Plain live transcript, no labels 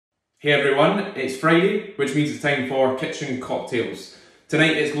Hey everyone, it's Friday, which means it's time for kitchen cocktails.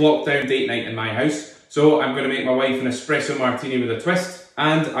 Tonight it's lockdown date night in my house, so I'm going to make my wife an espresso martini with a twist,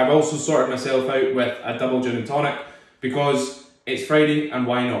 and I've also sorted myself out with a double gin and tonic because it's Friday and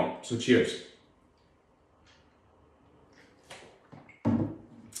why not? So cheers.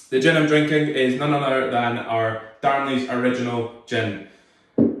 The gin I'm drinking is none other than our Darnley's original gin.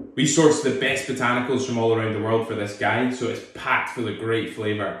 We source the best botanicals from all around the world for this guide, so it's packed full of great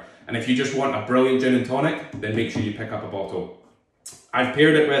flavour. And if you just want a brilliant gin and tonic, then make sure you pick up a bottle. I've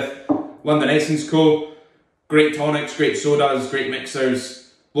paired it with London Essence Co. Great tonics, great sodas, great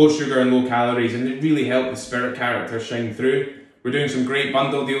mixers, low sugar and low calories, and they really help the spirit character shine through. We're doing some great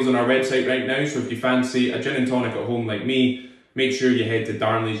bundle deals on our website right now, so if you fancy a gin and tonic at home like me, make sure you head to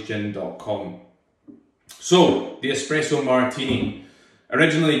darnleysgin.com. So, the Espresso Martini.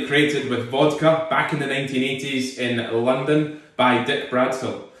 Originally created with vodka back in the 1980s in London by Dick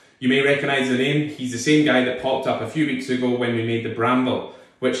Bradshaw. You may recognise the name, he's the same guy that popped up a few weeks ago when we made the Bramble,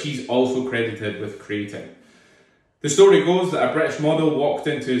 which he's also credited with creating. The story goes that a British model walked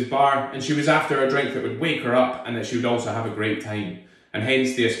into his bar and she was after a drink that would wake her up and that she would also have a great time, and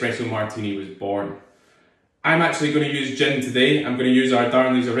hence the Espresso Martini was born. I'm actually going to use gin today. I'm going to use our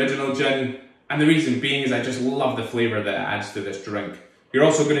Darnley's original gin, and the reason being is I just love the flavour that it adds to this drink. You're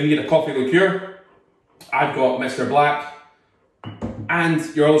also going to need a coffee liqueur. I've got Mr. Black. And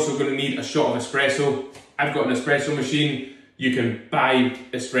you're also going to need a shot of espresso. I've got an espresso machine. You can buy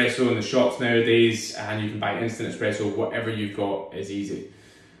espresso in the shops nowadays, and you can buy instant espresso. Whatever you've got is easy.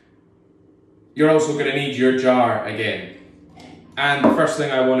 You're also going to need your jar again. And the first thing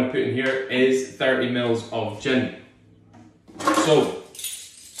I want to put in here is 30 mils of gin. So,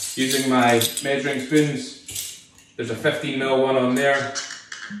 using my measuring spoons, there's a 15 ml one on there.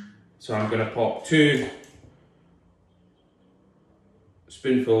 So I'm going to pop 2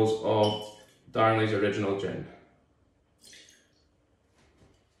 spoonfuls of Darnley's original gin.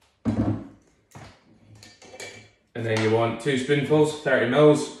 And then you want 2 spoonfuls, 30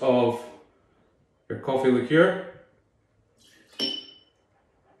 mils of your coffee liqueur.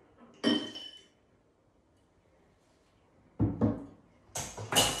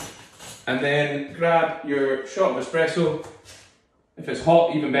 And then grab your shot of espresso. If it's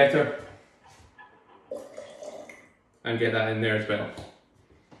hot, even better. And get that in there as well.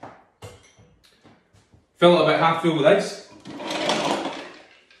 Fill it about half full with ice.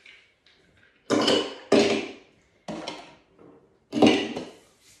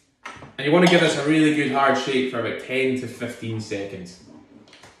 And you want to give this a really good hard shake for about 10 to 15 seconds.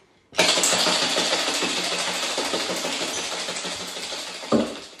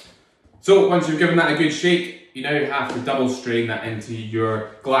 So once you've given that a good shake, you now have to double strain that into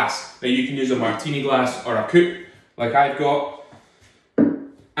your glass. Now you can use a martini glass or a coupe, like I've got.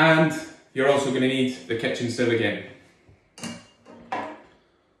 And you're also going to need the kitchen sieve again.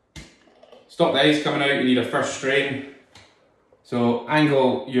 Stop the ice coming out, you need a first strain. So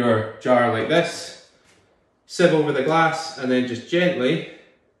angle your jar like this, sieve over the glass, and then just gently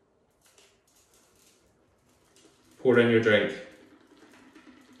pour in your drink.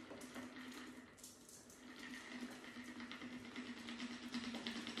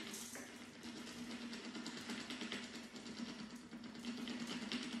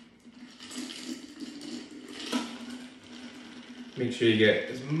 Make sure you get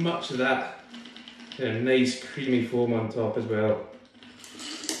as much of that nice creamy foam on top as well.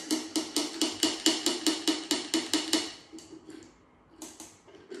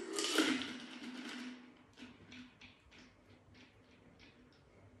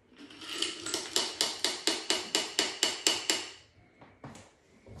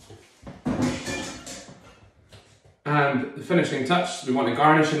 And the finishing touch, we want a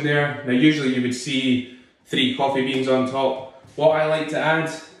garnish in there. Now usually you would see 3 coffee beans on top. What I like to add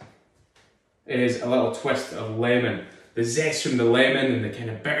is a little twist of lemon. The zest from the lemon and the kind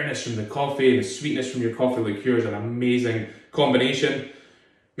of bitterness from the coffee and the sweetness from your coffee liqueur is an amazing combination.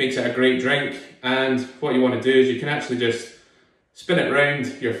 Makes it a great drink. And what you want to do is you can actually just spin it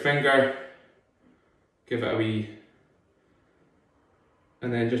round your finger, give it a wee,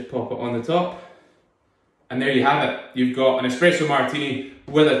 and then just pop it on the top. And there you have it. You've got an espresso martini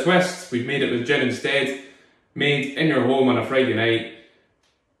with a twist. We've made it with gin instead. Made in your home on a Friday night.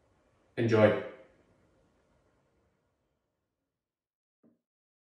 Enjoy.